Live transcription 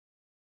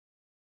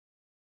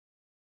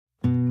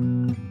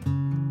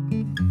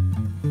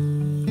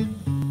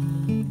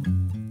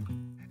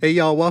Hey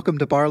y'all, welcome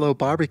to Barlow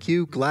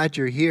Barbecue. Glad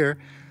you're here.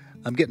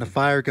 I'm getting a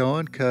fire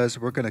going because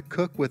we're going to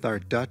cook with our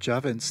Dutch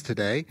ovens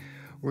today.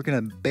 We're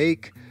going to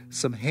bake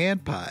some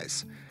hand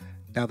pies.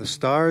 Now the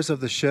stars of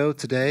the show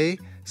today,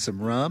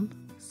 some rum.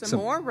 Some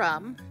more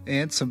rum.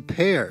 And some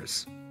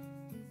pears.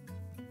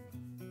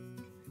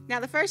 Now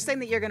the first thing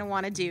that you're going to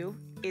want to do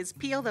is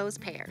peel those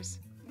pears.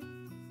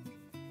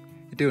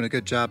 You're doing a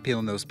good job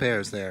peeling those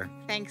pears there.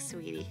 Thanks,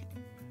 sweetie.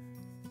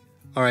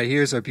 All right,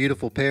 here's our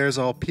beautiful pears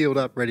all peeled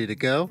up, ready to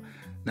go.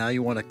 Now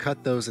you want to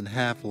cut those in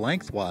half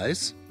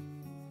lengthwise.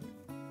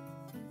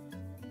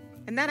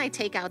 And then I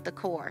take out the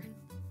core.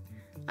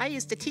 I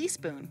used a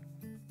teaspoon.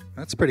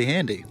 That's pretty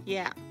handy.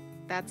 Yeah,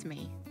 that's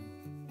me.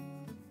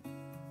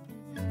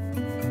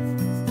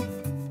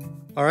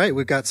 All right,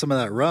 we've got some of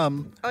that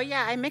rum. Oh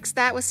yeah, I mixed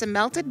that with some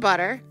melted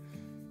butter.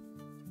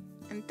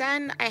 And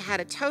then I had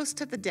a toast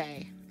of the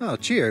day. Oh,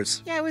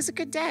 cheers. Yeah, it was a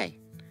good day.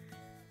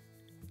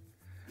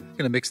 I'm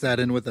going to mix that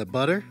in with the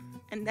butter.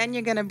 And then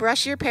you're going to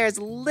brush your pears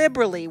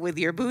liberally with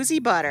your boozy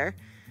butter.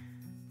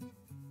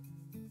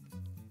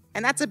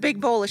 And that's a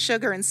big bowl of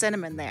sugar and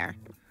cinnamon there.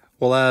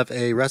 We'll have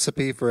a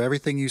recipe for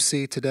everything you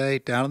see today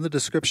down in the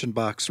description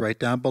box right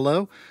down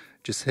below.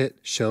 Just hit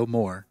show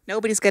more.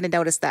 Nobody's going to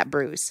notice that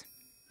bruise.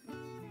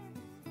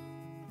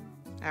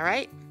 All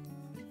right.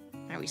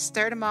 Now we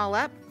stirred them all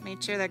up.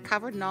 Made sure they're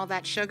covered in all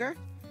that sugar.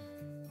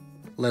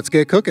 Let's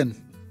get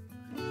cooking.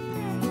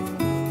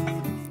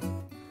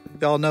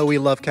 Y'all know we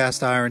love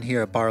cast iron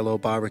here at Barlow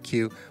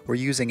Barbecue. We're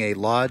using a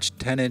Lodge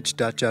 10-inch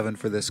Dutch oven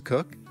for this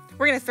cook.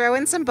 We're going to throw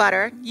in some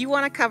butter. You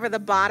want to cover the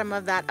bottom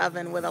of that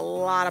oven with a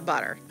lot of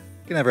butter.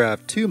 You can never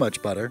have too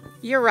much butter.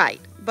 You're right,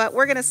 but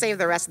we're going to save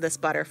the rest of this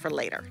butter for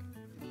later.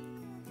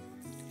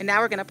 And now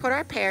we're going to put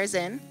our pears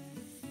in,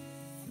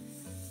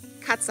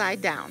 cut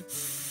side down.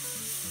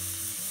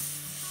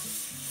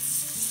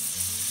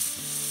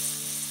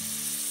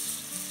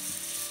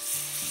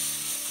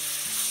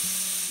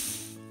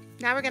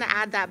 Now we're going to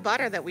add that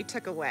butter that we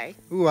took away.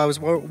 Ooh, I was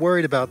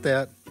worried about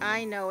that.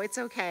 I know, it's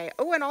okay.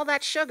 Oh, and all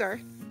that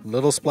sugar.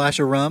 Little splash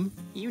of rum.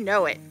 You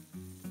know it.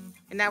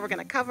 And now we're going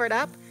to cover it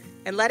up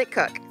and let it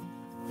cook.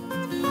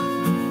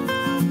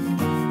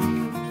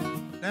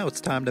 Now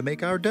it's time to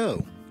make our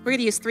dough. We're going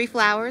to use 3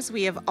 flours.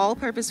 We have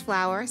all-purpose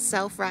flour,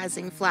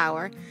 self-rising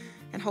flour,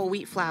 and whole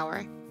wheat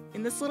flour.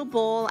 In this little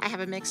bowl, I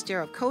have a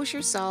mixture of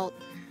kosher salt,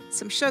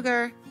 some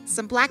sugar,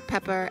 some black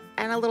pepper,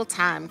 and a little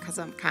thyme because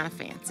I'm kind of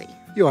fancy.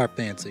 You are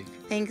fancy.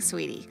 Thanks,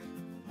 sweetie.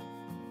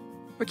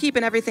 We're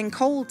keeping everything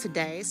cold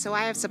today, so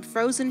I have some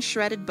frozen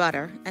shredded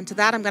butter, and to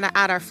that I'm going to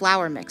add our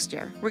flour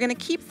mixture. We're going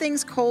to keep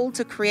things cold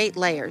to create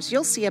layers.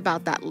 You'll see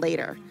about that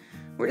later.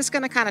 We're just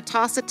going to kind of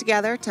toss it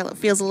together till it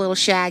feels a little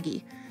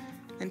shaggy.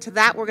 And to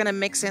that we're going to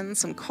mix in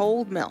some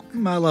cold milk.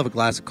 I love a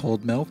glass of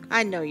cold milk.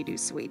 I know you do,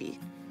 sweetie.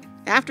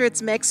 After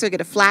it's mixed, we're going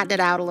to flatten it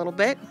out a little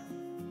bit.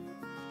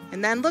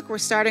 And then look, we're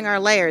starting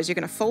our layers. You're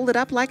going to fold it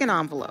up like an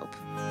envelope.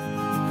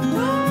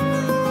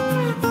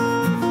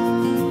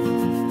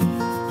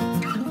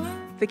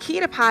 The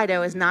key to pie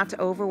dough is not to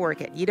overwork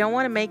it. You don't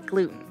want to make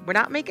gluten. We're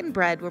not making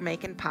bread, we're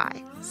making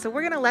pie. So we're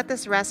going to let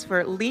this rest for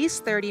at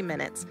least 30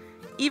 minutes.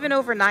 Even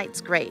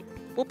overnight's great.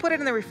 We'll put it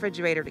in the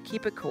refrigerator to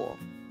keep it cool.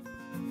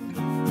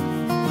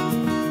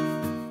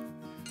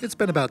 It's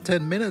been about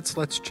 10 minutes.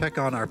 Let's check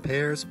on our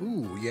pears.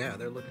 Ooh, yeah,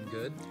 they're looking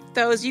good.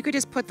 Those, you could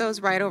just put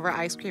those right over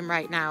ice cream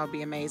right now. It'd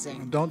be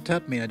amazing. Don't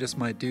tempt me, I just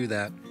might do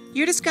that.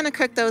 You're just going to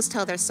cook those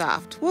till they're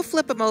soft. We'll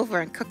flip them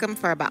over and cook them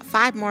for about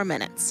 5 more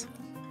minutes.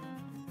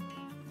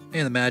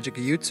 In the magic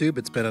of YouTube,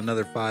 it's been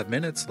another 5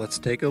 minutes. Let's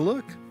take a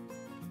look.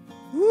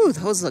 Ooh,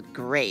 those look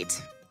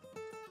great.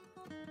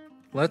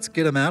 Let's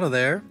get them out of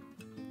there.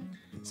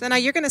 So now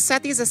you're going to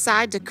set these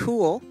aside to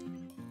cool.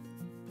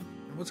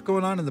 What's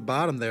going on in the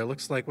bottom there?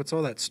 Looks like, what's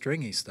all that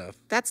stringy stuff?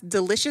 That's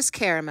delicious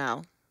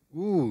caramel.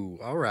 Ooh,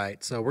 all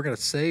right. So we're going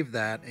to save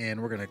that,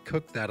 and we're going to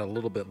cook that a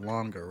little bit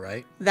longer,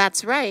 right?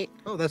 That's right.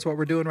 Oh, that's what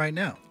we're doing right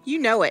now. You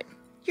know it.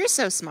 You're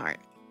so smart.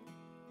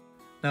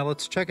 Now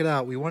let's check it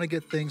out. We want to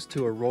get things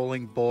to a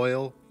rolling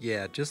boil.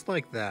 Yeah, just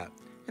like that.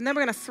 And then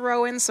we're going to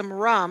throw in some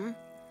rum.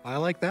 I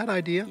like that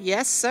idea.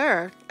 Yes,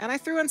 sir. And I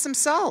threw in some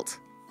salt.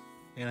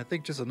 And I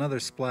think just another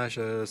splash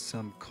of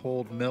some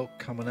cold milk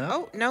coming up.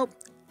 Oh, nope.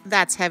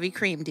 That's heavy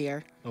cream,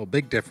 dear. Oh,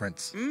 big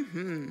difference.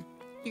 Mm-hmm.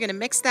 You're going to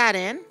mix that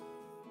in.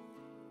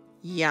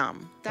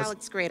 Yum. That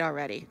looks great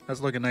already.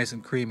 That's looking nice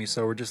and creamy,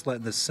 so we're just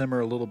letting this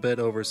simmer a little bit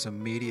over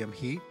some medium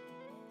heat.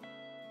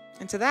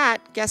 And to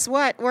that, guess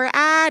what? We're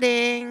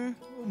adding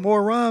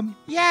more rum.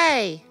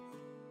 Yay!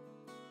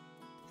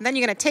 And then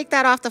you're going to take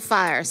that off the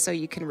fire so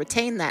you can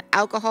retain that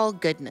alcohol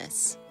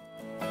goodness.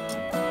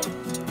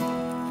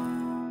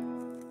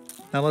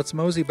 Now let's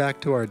mosey back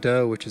to our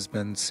dough, which has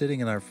been sitting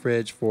in our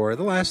fridge for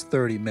the last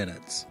 30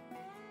 minutes.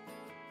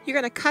 You're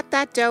going to cut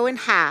that dough in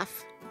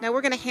half. Now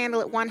we're going to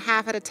handle it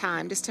 1/2 at a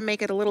time just to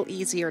make it a little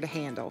easier to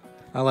handle.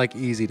 I like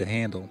easy to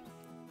handle.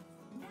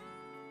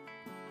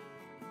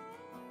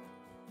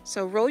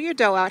 So roll your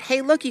dough out.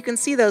 Hey, look, you can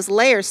see those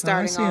layers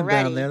starting I see 'em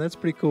already. down there. That's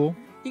pretty cool.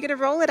 You're going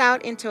to roll it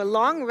out into a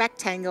long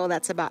rectangle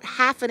that's about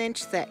 1/2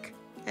 inch thick.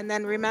 And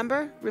then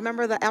remember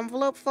the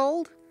envelope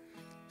fold?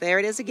 There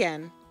it is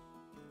again.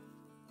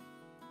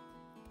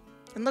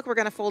 And look, we're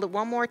going to fold it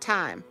one more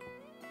time.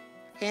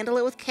 Handle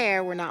it with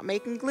care. We're not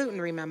making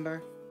gluten,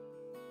 remember.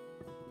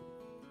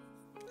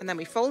 And then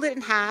we fold it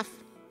in half,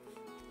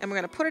 and we're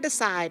going to put it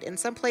aside in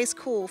someplace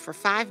cool for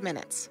 5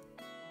 minutes.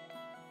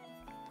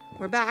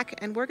 We're back,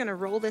 and we're going to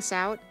roll this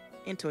out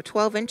into a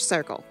 12-inch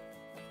circle.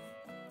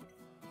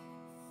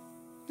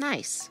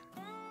 Nice.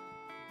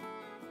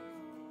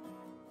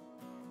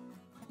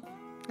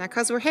 Now,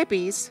 because we're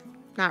hippies,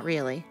 not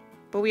really,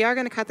 but we are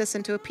going to cut this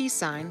into a peace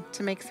sign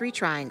to make 3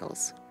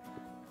 triangles.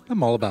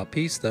 I'm all about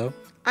peace, though.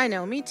 I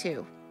know, me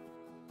too.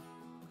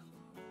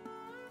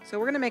 So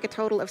we're going to make a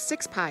total of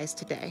 6 pies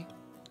today.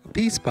 A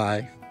peace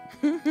pie.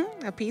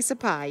 A piece of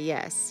pie,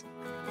 yes.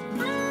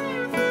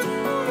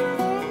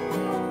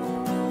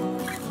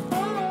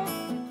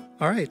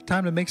 All right,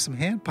 time to make some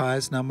hand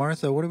pies. Now,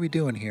 Martha, what are we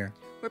doing here?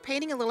 We're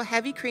painting a little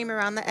heavy cream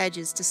around the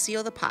edges to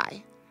seal the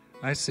pie.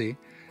 I see.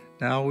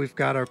 Now we've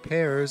got our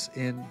pears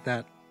in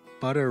that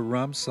butter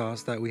rum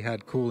sauce that we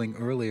had cooling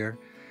earlier.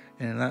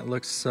 And that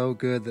looks so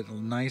good, that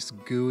nice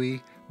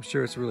gooey. I'm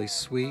sure it's really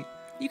sweet.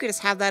 You could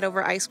just have that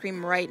over ice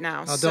cream right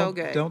now. Oh, so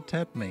good. Don't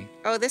tempt me.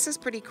 Oh, this is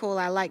pretty cool.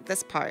 I like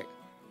this part.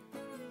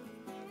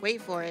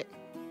 Wait for it.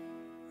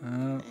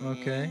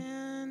 Okay.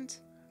 And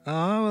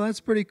Oh, well,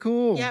 that's pretty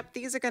cool. yep,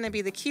 these are going to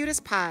be the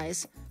cutest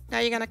pies. Now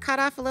you're going to cut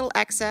off a little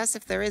excess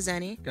if there is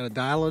any. Gotta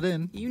dial it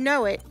in. You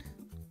know it.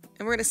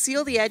 And we're going to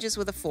seal the edges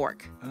with a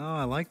fork. Oh,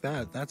 I like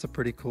that. That's a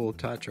pretty cool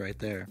touch right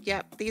there.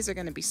 Yep, these are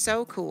going to be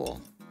so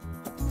cool.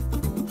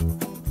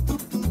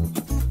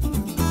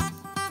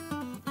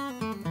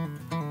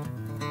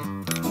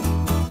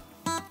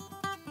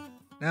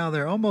 Now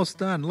they're almost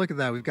done. Look at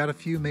that. We've got a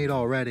few made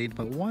already,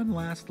 but one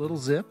last little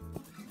zip.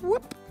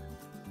 Whoop.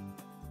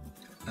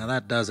 Now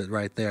that does it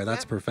right there.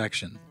 That's Yep.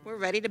 perfection. We're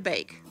ready to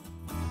bake.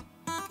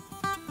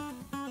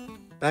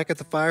 Back at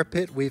the fire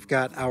pit, we've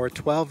got our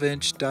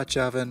 12-inch Dutch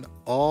oven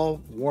all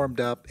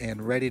warmed up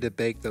and ready to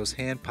bake those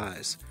hand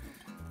pies.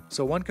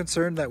 So one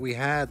concern that we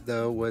had,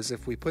 though, was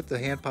if we put the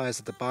hand pies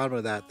at the bottom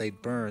of that,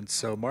 they'd burn.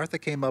 So Martha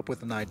came up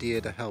with an idea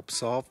to help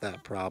solve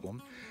that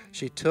problem.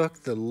 She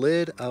took the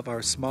lid of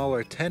our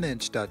smaller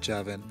 10-inch Dutch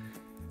oven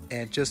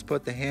and just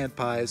put the hand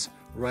pies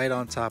right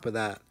on top of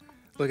that.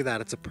 Look at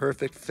that. It's a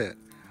perfect fit.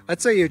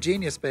 I'd say you're a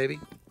genius, baby.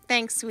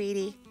 Thanks,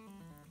 sweetie.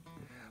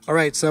 All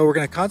right, so we're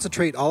going to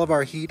concentrate all of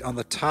our heat on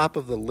the top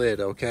of the lid,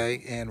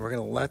 okay? And we're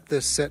going to let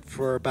this sit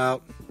for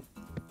about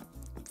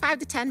 5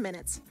 to 10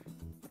 minutes.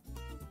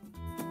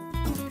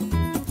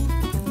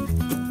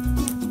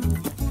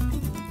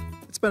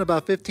 It's been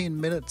about 15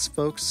 minutes,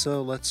 folks,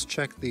 so let's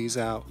check these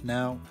out.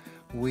 Now,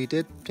 we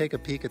did take a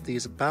peek at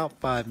these about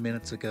 5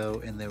 minutes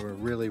ago, and they were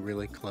really,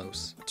 really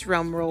close.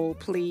 Drum roll,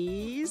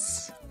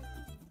 please.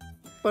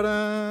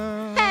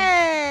 Ba-da!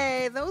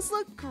 Hey, those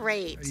look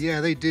great. Yeah,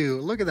 they do.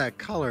 Look at that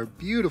color.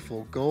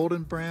 Beautiful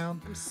golden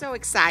brown. I'm so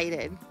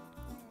excited.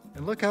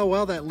 And look how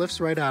well that lifts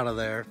right out of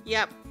there.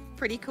 Yep,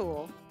 pretty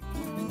cool.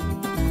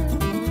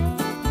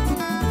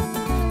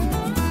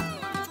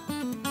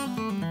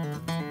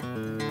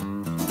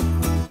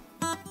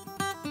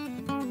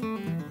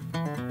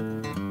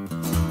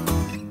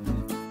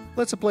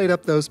 Let's plate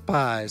up those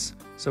pies.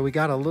 So we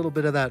got a little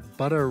bit of that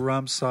butter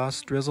rum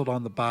sauce drizzled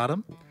on the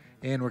bottom.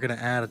 And we're going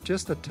to add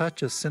just a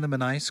touch of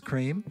cinnamon ice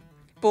cream.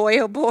 Boy,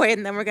 oh boy,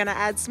 and then we're going to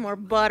add some more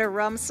butter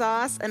rum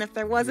sauce. And if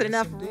there wasn't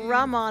enough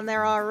rum on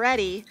there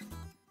already,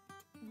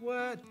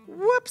 What?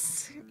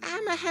 whoops,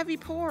 I'm a heavy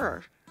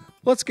pourer.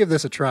 Let's give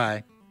this a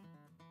try.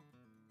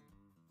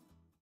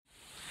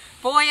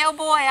 Boy, oh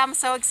boy, I'm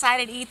so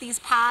excited to eat these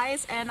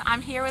pies. And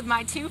I'm here with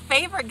my 2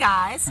 favorite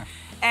guys.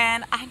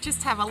 And I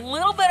just have a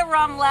little bit of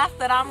rum left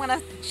that I'm going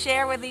to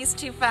share with these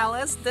 2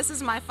 fellas. This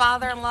is my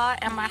father-in-law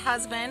and my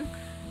husband.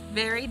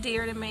 Very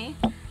dear to me.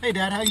 Hey,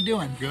 Dad, how you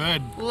doing?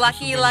 Good.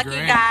 Lucky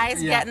great.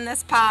 guys Yeah. getting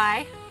this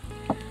pie.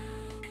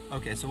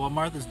 Okay, so what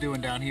Martha's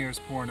doing down here is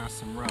pouring us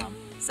some rum.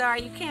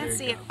 Sorry, you can't There you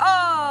see go. it.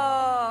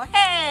 Oh,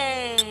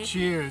 hey!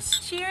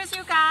 Cheers. Cheers,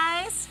 you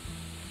guys.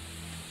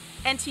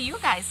 And to you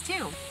guys,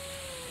 too.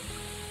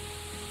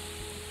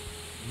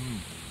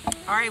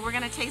 All right, we're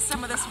going to taste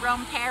some of this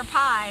rum pear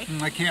pie.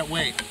 I can't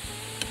wait.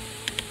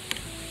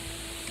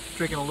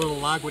 Drinking a little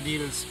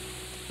Lagunitas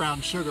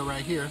brown sugar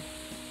right here.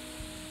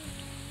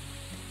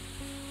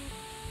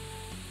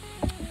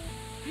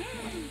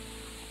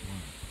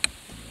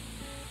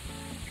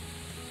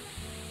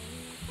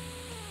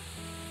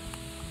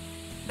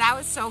 That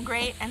was so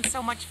great and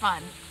so much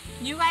fun.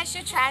 You guys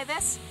should try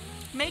this.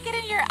 Make it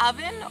in your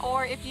oven,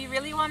 or if you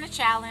really want a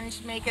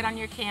challenge, make it on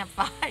your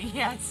campfire.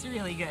 Yeah, it's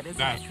really good, isn't it?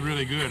 That's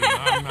really good, and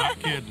I'm not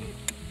kidding.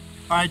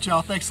 All right,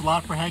 y'all, thanks a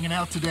lot for hanging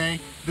out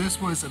today.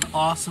 This was an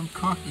awesome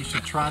cook. You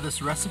should try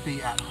this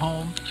recipe at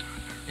home.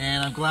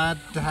 And I'm glad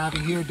to have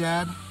you here,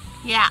 Dad.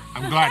 Yeah.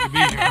 I'm glad to be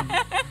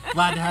here.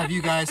 Glad to have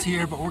you guys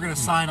here, but we're going to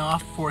sign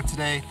off for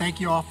today. Thank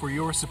you all for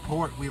your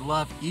support. We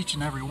love each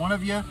and every one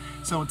of you.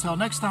 So until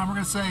next time, we're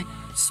going to say,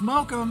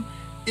 smoke them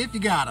if you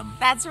got them.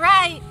 That's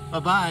right.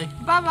 Bye-bye.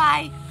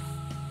 Bye-bye.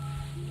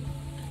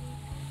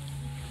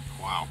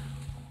 Wow.